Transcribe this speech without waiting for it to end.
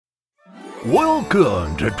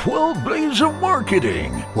Welcome to 12 Days of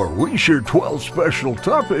Marketing, where we share 12 special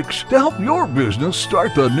topics to help your business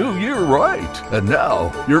start the new year right. And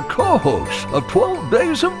now, your co-hosts of 12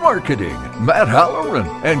 Days of Marketing, Matt Halloran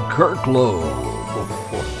and Kirk Lowe.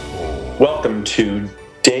 Welcome to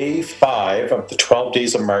Day 5 of the 12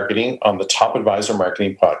 Days of Marketing on the Top Advisor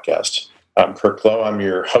Marketing Podcast. I'm Kirk Lowe. I'm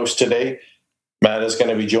your host today. Matt is going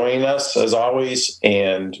to be joining us as always,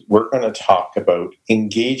 and we're going to talk about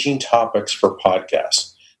engaging topics for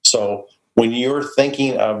podcasts. So when you're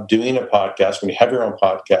thinking of doing a podcast, when you have your own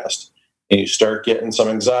podcast, and you start getting some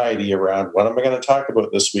anxiety around what am I going to talk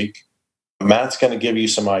about this week, Matt's going to give you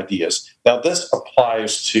some ideas. Now, this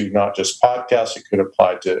applies to not just podcasts. It could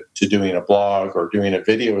apply to doing a blog or doing a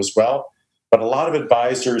video as well. But a lot of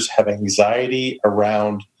advisors have anxiety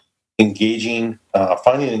around engaging,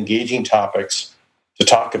 finding engaging topics to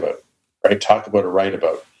talk about, right? Talk about or write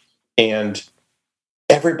about. And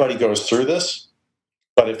everybody goes through this,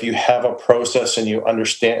 but if you have a process and you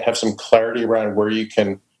understand, have some clarity around where you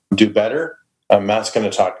can do better, Matt's going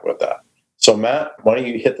to talk about that. So Matt, why don't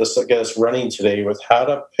you get us running today with how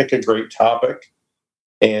to pick a great topic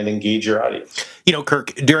and engage your audience? You know,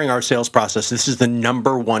 Kirk, during our sales process, this is the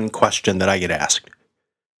number one question that I get asked.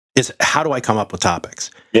 Is how do I come up with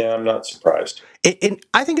topics? Yeah, I'm not surprised. And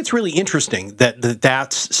I think it's really interesting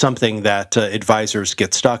that's something that advisors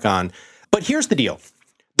get stuck on. But here's the deal.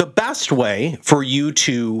 The best way for you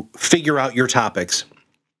to figure out your topics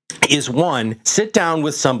is, one, sit down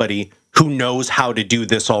with somebody who knows how to do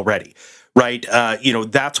this already, right?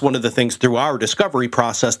 That's one of the things through our discovery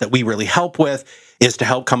process that we really help with, is to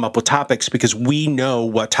help come up with topics, because we know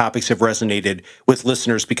what topics have resonated with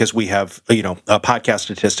listeners because we have, podcast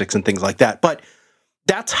statistics and things like that. But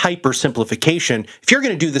that's hyper simplification. If you're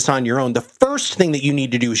going to do this on your own, the first thing that you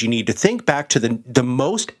need to do is you need to think back to the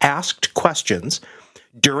most asked questions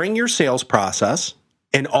during your sales process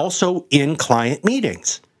and also in client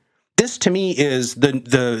meetings. This, to me, is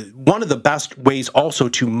the one of the best ways also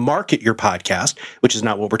to market your podcast, which is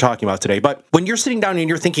not what we're talking about today. But when you're sitting down and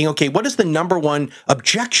you're thinking, okay, what is the number one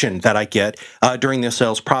objection that I get during the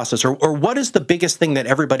sales process? Or what is the biggest thing that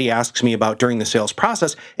everybody asks me about during the sales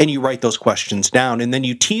process? And you write those questions down, and then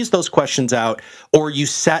you tease those questions out, or you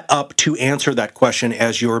set up to answer that question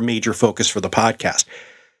as your major focus for the podcast.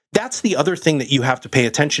 That's the other thing that you have to pay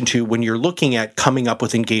attention to when you're looking at coming up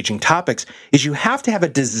with engaging topics, is you have to have a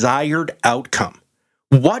desired outcome.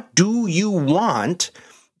 What do you want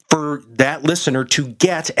for that listener to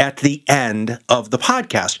get at the end of the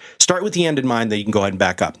podcast? Start with the end in mind, then you can go ahead and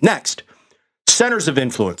back up. Next, centers of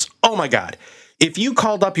influence. Oh my God. If you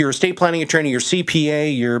called up your estate planning attorney, your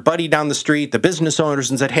CPA, your buddy down the street, the business owners,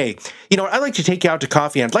 and said, hey, I'd like to take you out to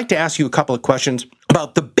coffee, and I'd like to ask you a couple of questions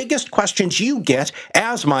about the biggest questions you get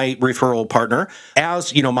as my referral partner,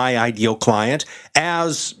 as, my ideal client,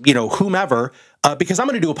 as, whomever, because I'm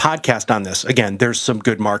going to do a podcast on this. Again, there's some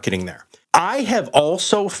good marketing there. I have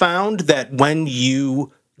also found that when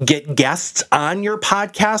you get guests on your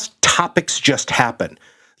podcast, topics just happen.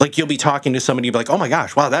 Like, you'll be talking to somebody, you'll be like, oh my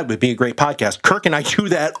gosh, wow, that would be a great podcast. Kirk and I do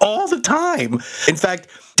that all the time. In fact,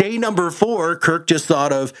 day number 4, Kirk just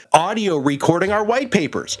thought of audio recording our white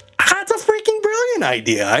papers. That's a freaking brilliant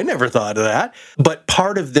idea. I never thought of that. But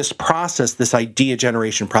part of this process, this idea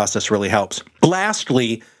generation process, really helps.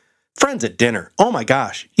 Lastly, friends at dinner. Oh my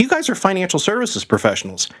gosh, you guys are financial services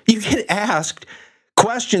professionals. You get asked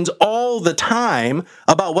questions all the time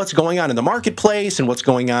about what's going on in the marketplace and what's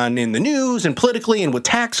going on in the news and politically and with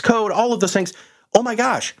tax code, all of those things. Oh my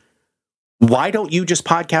gosh, why don't you just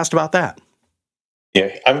podcast about that?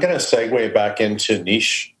 Yeah, I'm going to segue back into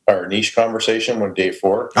our niche conversation on day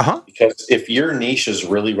 4, because if your niche is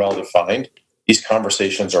really well defined, these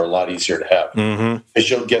conversations are a lot easier to have, because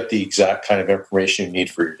you'll get the exact kind of information you need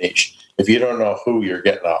for your niche. If you don't know who, you're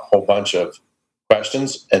getting a whole bunch of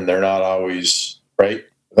questions, and they're not always right.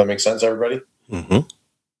 Does that make sense, everybody? And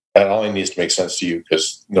only needs to make sense to you,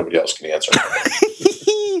 because nobody else can answer.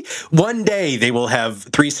 One day they will have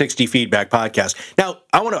 360 Feedback podcast. Now,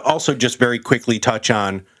 I want to also just very quickly touch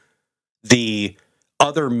on the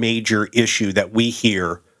other major issue that we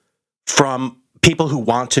hear from people who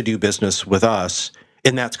want to do business with us,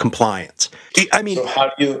 and that's compliance. I mean, so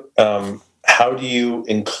how do you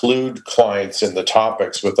include clients in the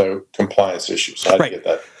topics without compliance issues? How do you get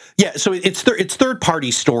that? Yeah, so it's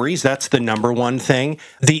third-party stories. That's the number one thing.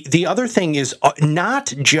 The other thing is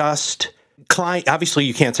not just client. Obviously,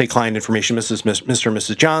 you can't say client information, Mr. and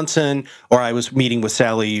Mrs. Johnson, or I was meeting with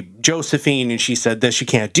Sally Josephine and she said this. You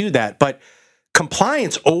can't do that. But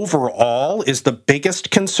compliance overall is the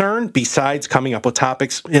biggest concern, besides coming up with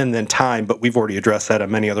topics and then time. But we've already addressed that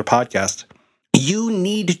on many other podcasts. You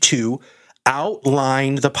need to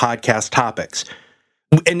outline the podcast topics.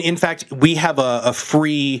 And in fact, we have a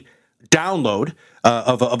free download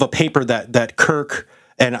of a paper that Kirk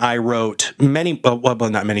and I wrote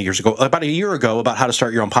not many years ago, about a year ago, about how to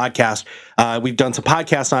start your own podcast. We've done some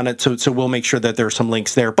podcasts on it, so we'll make sure that there are some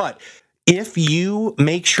links there. But if you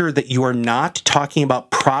make sure that you are not talking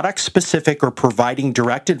about product specific or providing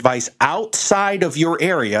direct advice outside of your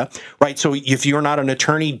area, right? So if you're not an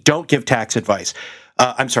attorney, don't give tax advice.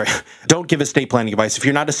 Don't give estate planning advice. If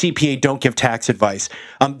you're not a CPA, don't give tax advice.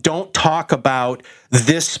 Don't talk about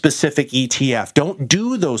this specific ETF. Don't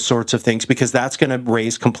do those sorts of things, because that's going to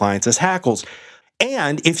raise compliance as hackles.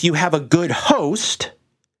 And if you have a good host,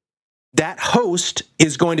 that host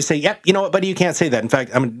is going to say, yep, you know what, buddy, you can't say that. In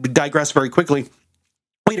fact, I'm going to digress very quickly.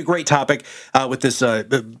 We had a great topic with this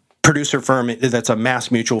producer firm that's a Mass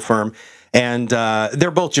Mutual firm, and they're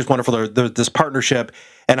both just wonderful. They're this partnership,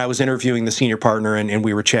 and I was interviewing the senior partner, and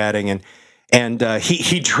we were chatting, and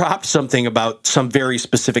he dropped something about some very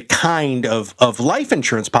specific kind of life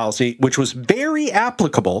insurance policy, which was very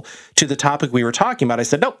applicable to the topic we were talking about. I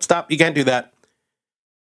said, nope, stop, you can't do that.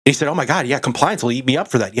 He said, oh my God, yeah, compliance will eat me up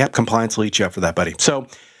for that. Yep, compliance will eat you up for that, buddy. So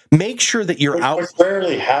make sure that you're out. It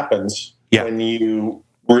rarely happens when you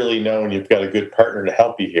really know and you've got a good partner to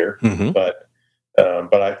help you here. Mm-hmm.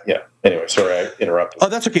 Anyway, sorry, I interrupted. Oh,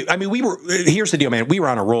 that's okay. I mean, here's the deal, man. We were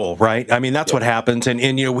on a roll, right? I mean, that's what happens. And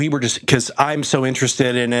we were just, because I'm so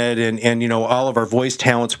interested in it, and all of our voice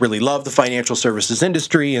talents really love the financial services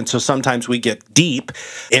industry. And so sometimes we get deep,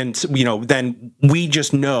 and, then we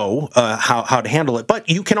just know how to handle it. But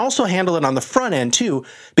you can also handle it on the front end too,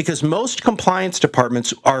 because most compliance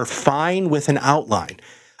departments are fine with an outline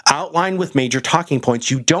with major talking points.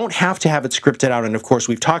 You don't have to have it scripted out. And of course,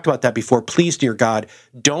 we've talked about that before. Please, dear God,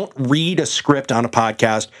 don't read a script on a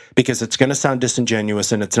podcast, because it's going to sound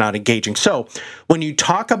disingenuous and it's not engaging. So when you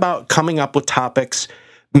talk about coming up with topics,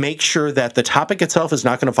 make sure that the topic itself is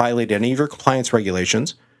not going to violate any of your compliance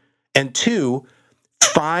regulations. And two,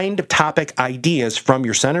 find topic ideas from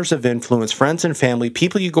your centers of influence, friends and family,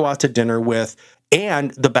 people you go out to dinner with.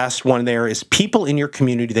 And the best one there is people in your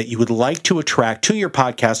community that you would like to attract to your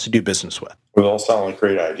podcast to do business with. They all sound like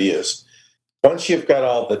great ideas. Once you've got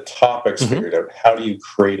all the topics figured out, how do you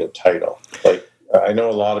create a title? Like, I know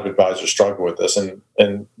a lot of advisors struggle with this,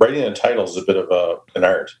 and writing a title is a bit of an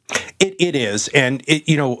art. It is. And,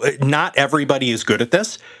 not everybody is good at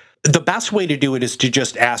this. The best way to do it is to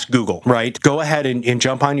just ask Google, right? Go ahead and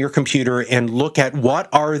jump on your computer and look at what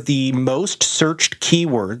are the most searched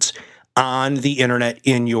keywords on the internet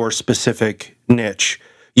in your specific niche,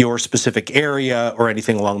 your specific area, or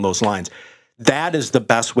anything along those lines. That is the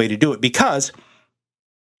best way to do it, because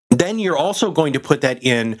then you're also going to put that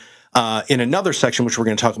in another section, which we're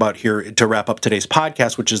going to talk about here to wrap up today's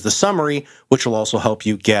podcast, which is the summary, which will also help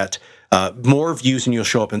you get more views, and you'll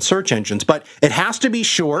show up in search engines. But it has to be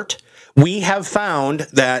short. We have found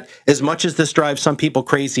that as much as this drives some people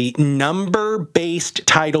crazy, number-based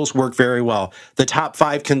titles work very well. The top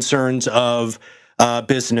 5 concerns of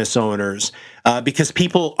business owners, because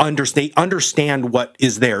people understand what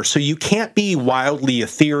is there. So you can't be wildly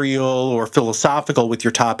ethereal or philosophical with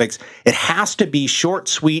your topics. It has to be short,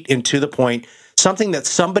 sweet, and to the point, something that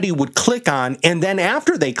somebody would click on. And then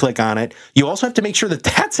after they click on it, you also have to make sure that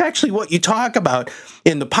that's actually what you talk about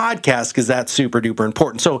in the podcast, because that's super duper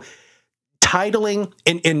important. So titling,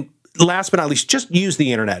 and last but not least, just use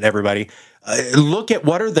the internet, everybody. Look at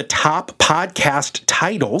what are the top podcast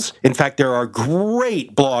titles. In fact, there are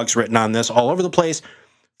great blogs written on this all over the place.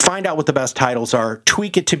 Find out what the best titles are,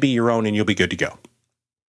 tweak it to be your own, and you'll be good to go.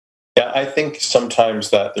 Yeah, I think sometimes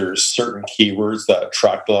that there's certain keywords that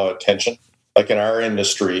attract a lot of attention. Like in our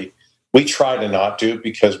industry, we try to not do it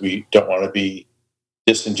because we don't want to be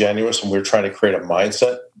disingenuous, and we're trying to create a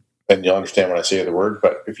mindset. And you'll understand when I say the word,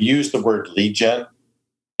 but if you use the word lead gen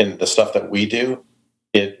in the stuff that we do,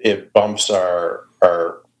 it bumps our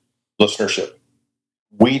listenership.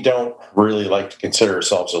 We don't really like to consider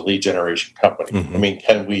ourselves a lead generation company.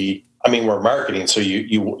 Mm-hmm. We're marketing, so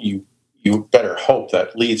you better hope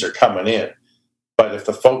that leads are coming in. But if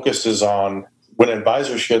the focus is on, when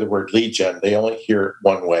advisors hear the word lead gen, they only hear it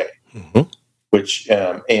one way,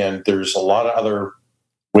 mm-hmm. And there's a lot of other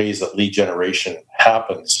ways that lead generation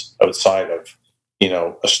happens outside of,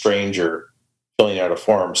 a stranger filling out a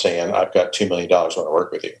form saying, I've got $2 million, I want to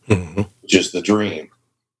work with you, mm-hmm. which is the dream.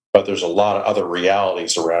 But there's a lot of other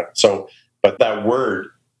realities around it. So, but that word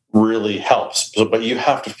really helps. But you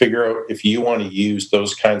have to figure out if you want to use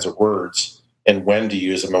those kinds of words and when to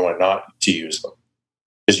use them and when not to use them.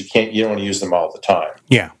 Because you don't want to use them all the time.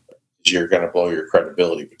 Yeah. You're going to blow your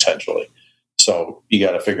credibility potentially. So you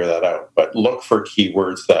got to figure that out. But look for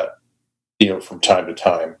keywords that from time to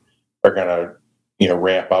time are going to,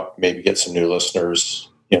 ramp up, maybe get some new listeners.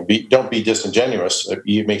 Don't be disingenuous.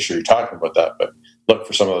 You make sure you're talking about that, but look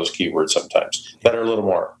for some of those keywords sometimes that are a little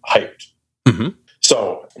more hyped. Mm-hmm.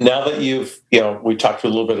 So now that we talked a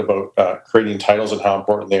little bit about creating titles and how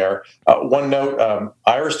important they are. One note,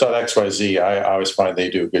 Iris.xyz, I always find they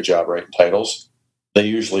do a good job writing titles. They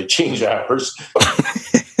usually change hours,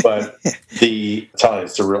 but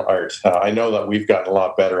it's a real art. I know that we've gotten a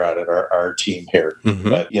lot better at it, our team here. Mm-hmm.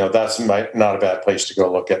 But, that's not a bad place to go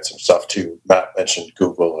look at some stuff too. Matt mentioned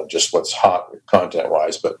Google and just what's hot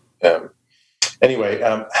content-wise, but anyway,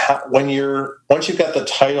 once you've got the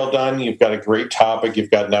title done, you've got a great topic, you've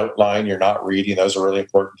got an outline, you're not reading. Those are really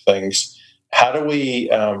important things. How do we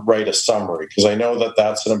write a summary? Because I know that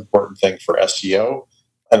that's an important thing for SEO,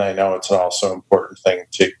 and I know it's also an important thing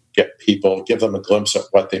to give them a glimpse of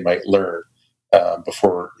what they might learn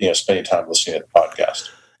before spending time listening to the podcast.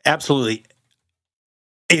 Absolutely.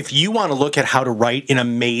 If you want to look at how to write an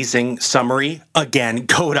amazing summary, again,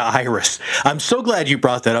 go to Iris. I'm so glad you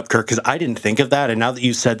brought that up, Kirk, because I didn't think of that. And now that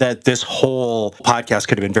you said that, this whole podcast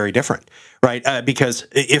could have been very different, right? Because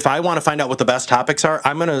if I want to find out what the best topics are,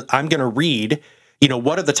 I'm gonna read,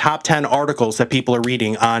 what are the top 10 articles that people are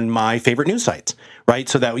reading on my favorite news sites, right?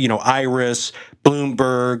 So that Iris,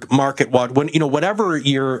 Bloomberg, MarketWatch, whatever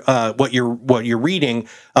what you're reading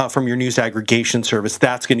from your news aggregation service,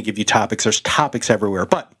 that's going to give you topics. There's topics everywhere.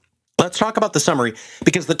 But let's talk about the summary,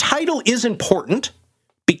 because the title is important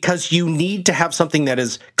because you need to have something that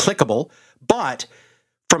is clickable, but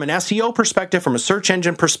from an SEO perspective, from a search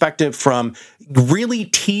engine perspective, from really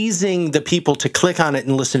teasing the people to click on it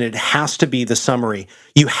and listen, it has to be the summary.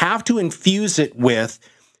 You have to infuse it with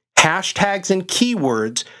hashtags and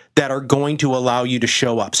keywords that are going to allow you to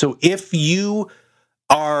show up. So if you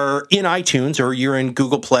are in iTunes, or you're in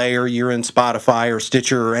Google Play, or you're in Spotify or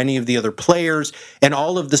Stitcher or any of the other players, and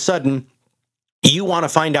all of the sudden you want to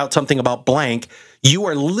find out something about blank, you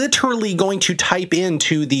are literally going to type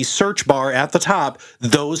into the search bar at the top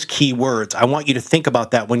those keywords. I want you to think about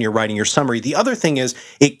that when you're writing your summary. The other thing is,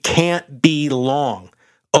 it can't be long.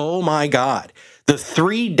 Oh my God. The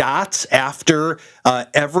 3 dots after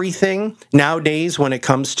everything nowadays when it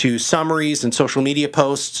comes to summaries and social media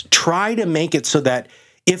posts, try to make it so that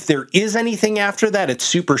if there is anything after that, it's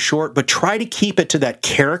super short, but try to keep it to that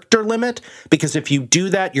character limit, because if you do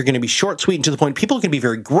that, you're going to be short, sweet, and to the point. People can be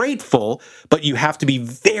very grateful, but you have to be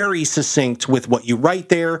very succinct with what you write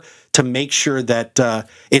there to make sure that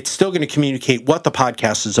it's still going to communicate what the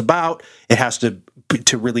podcast is about. It has to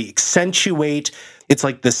really accentuate. It's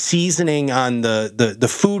like the seasoning on the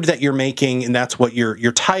food that you're making, and that's what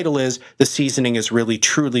your title is. The seasoning is really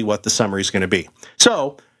truly what the summary is going to be.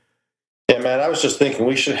 So, yeah, man, I was just thinking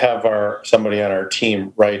we should have somebody on our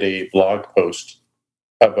team write a blog post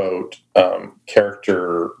about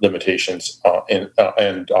character limitations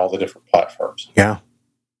and all the different platforms. Yeah.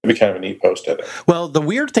 It'd be kind of a neat post edit. Well, the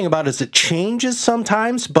weird thing about it is it changes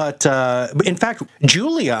sometimes, but in fact,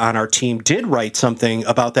 Julia on our team did write something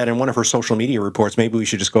about that in one of her social media reports. Maybe we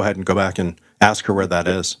should just go ahead and go back and ask her where that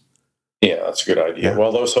is. Yeah, that's a good idea. Yeah.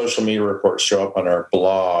 Well, those social media reports show up on our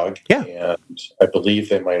blog, and I believe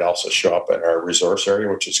they might also show up in our resource area,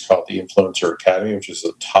 which is called the Influencer Academy, which is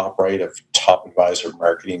the top right of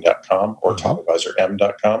topadvisormarketing.com or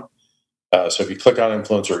topadvisorm.com. So if you click on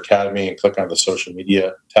Influencer Academy and click on the social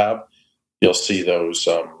media tab, you'll see those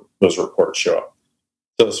reports show up.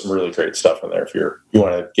 So there's some really great stuff in there if you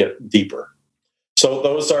want to get deeper. So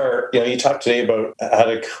those are, you talked today about how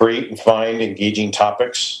to create and find engaging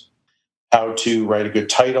topics, how to write a good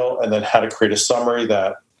title, and then how to create a summary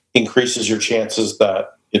that increases your chances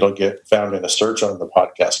that it'll get found in a search on the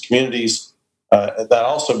podcast communities. That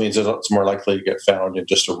also means that it's more likely to get found in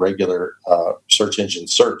just a regular search engine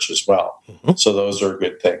search as well. Mm-hmm. So those are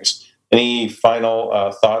good things. Any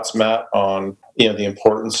final thoughts, Matt, on the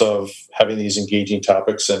importance of having these engaging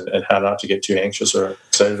topics and how not to get too anxious or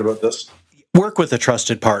excited about this? Work with a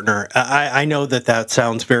trusted partner. I know that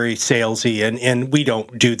sounds very salesy, and we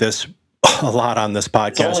don't do this a lot on this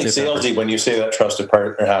podcast. It's only salesy when you say that trusted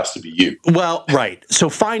partner has to be you. Well, right. So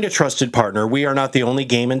find a trusted partner. We are not the only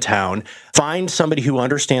game in town. Find somebody who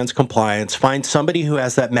understands compliance. Find somebody who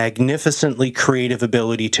has that magnificently creative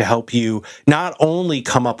ability to help you not only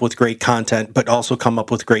come up with great content, but also come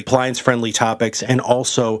up with great compliance-friendly topics and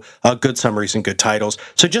also good summaries and good titles.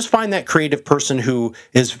 So just find that creative person who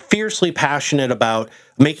is fiercely passionate about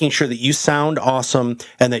making sure that you sound awesome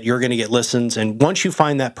and that you're going to get listens. And once you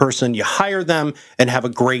find that person, you hire them and have a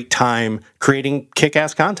great time creating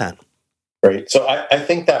kick-ass content. Right. So I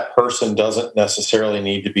think that person doesn't necessarily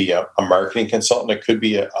need to be a marketing consultant. It could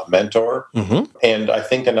be a mentor. Mm-hmm. And I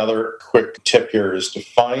think another quick tip here is to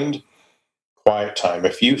find quiet time.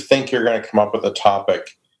 If you think you're going to come up with a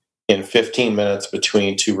topic in 15 minutes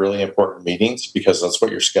between two really important meetings, because that's what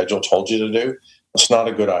your schedule told you to do, it's not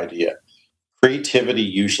a good idea. Creativity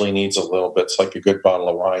usually needs a little bit. It's like a good bottle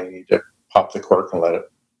of wine. You need to pop the cork and let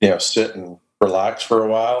it, sit and relax for a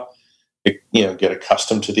while. Get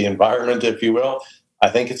accustomed to the environment, if you will. I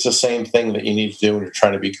think it's the same thing that you need to do when you're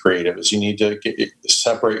trying to be creative, is you need to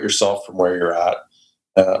separate yourself from where you're at,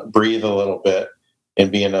 breathe a little bit,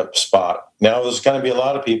 and be in a spot. Now, there's going to be a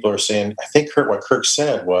lot of people who are saying, I think what Kirk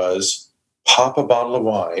said was pop a bottle of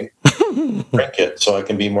wine, drink it so I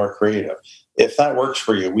can be more creative. If that works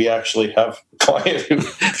for you, we actually have a client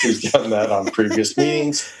who's done that on previous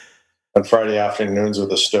meetings, on Friday afternoons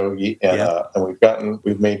with a stogie, and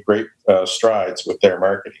we've made great strides with their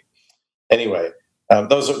marketing. Anyway,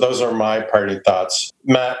 those are my parting thoughts.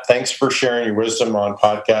 Matt, thanks for sharing your wisdom on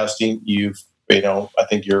podcasting. I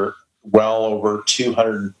think you're well over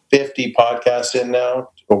 250 podcasts in now,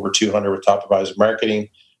 over 200 with Top Advisor Marketing,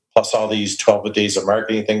 plus all these 12 days of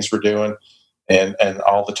marketing things we're doing, and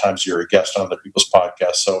all the times you're a guest on other people's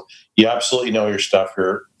podcasts. So you absolutely know your stuff.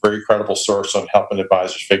 You're a very credible source on helping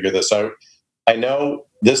advisors figure this out. I know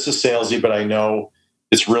this is salesy, but I know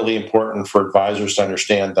it's really important for advisors to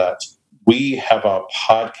understand that we have a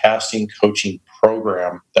podcasting coaching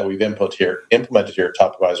program that we've implemented here at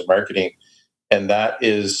Top Advisor Marketing, and that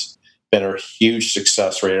is been a huge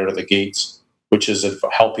success right out of the gates, which is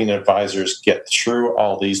helping advisors get through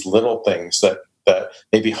all these little things that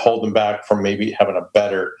maybe hold them back from maybe having a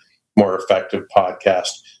better, more effective podcast.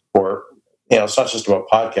 Or, it's not just about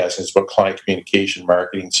podcasting, it's about client communication,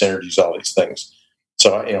 marketing, synergies, all these things.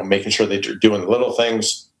 So, making sure they're doing the little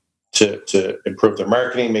things to improve their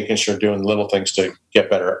marketing, making sure they're doing little things to get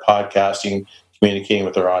better at podcasting, communicating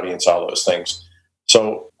with their audience, all those things.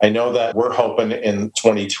 So I know that we're hoping in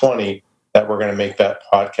 2020 that we're going to make that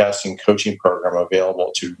podcasting coaching program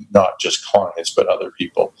available to not just clients, but other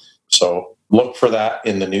people. So look for that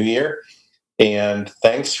in the new year. And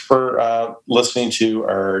thanks for listening to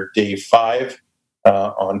our day 5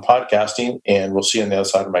 on podcasting. And we'll see you on the other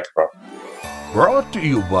side of the microphone. Brought to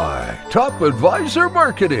you by Top Advisor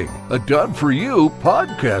Marketing, a done-for-you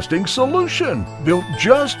podcasting solution built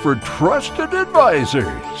just for trusted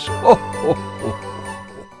advisors.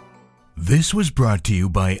 This was brought to you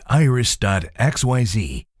by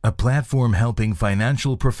Iris.xyz, a platform helping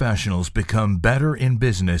financial professionals become better in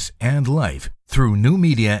business and life through new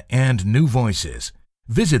media and new voices.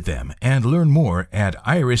 Visit them and learn more at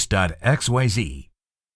Iris.xyz.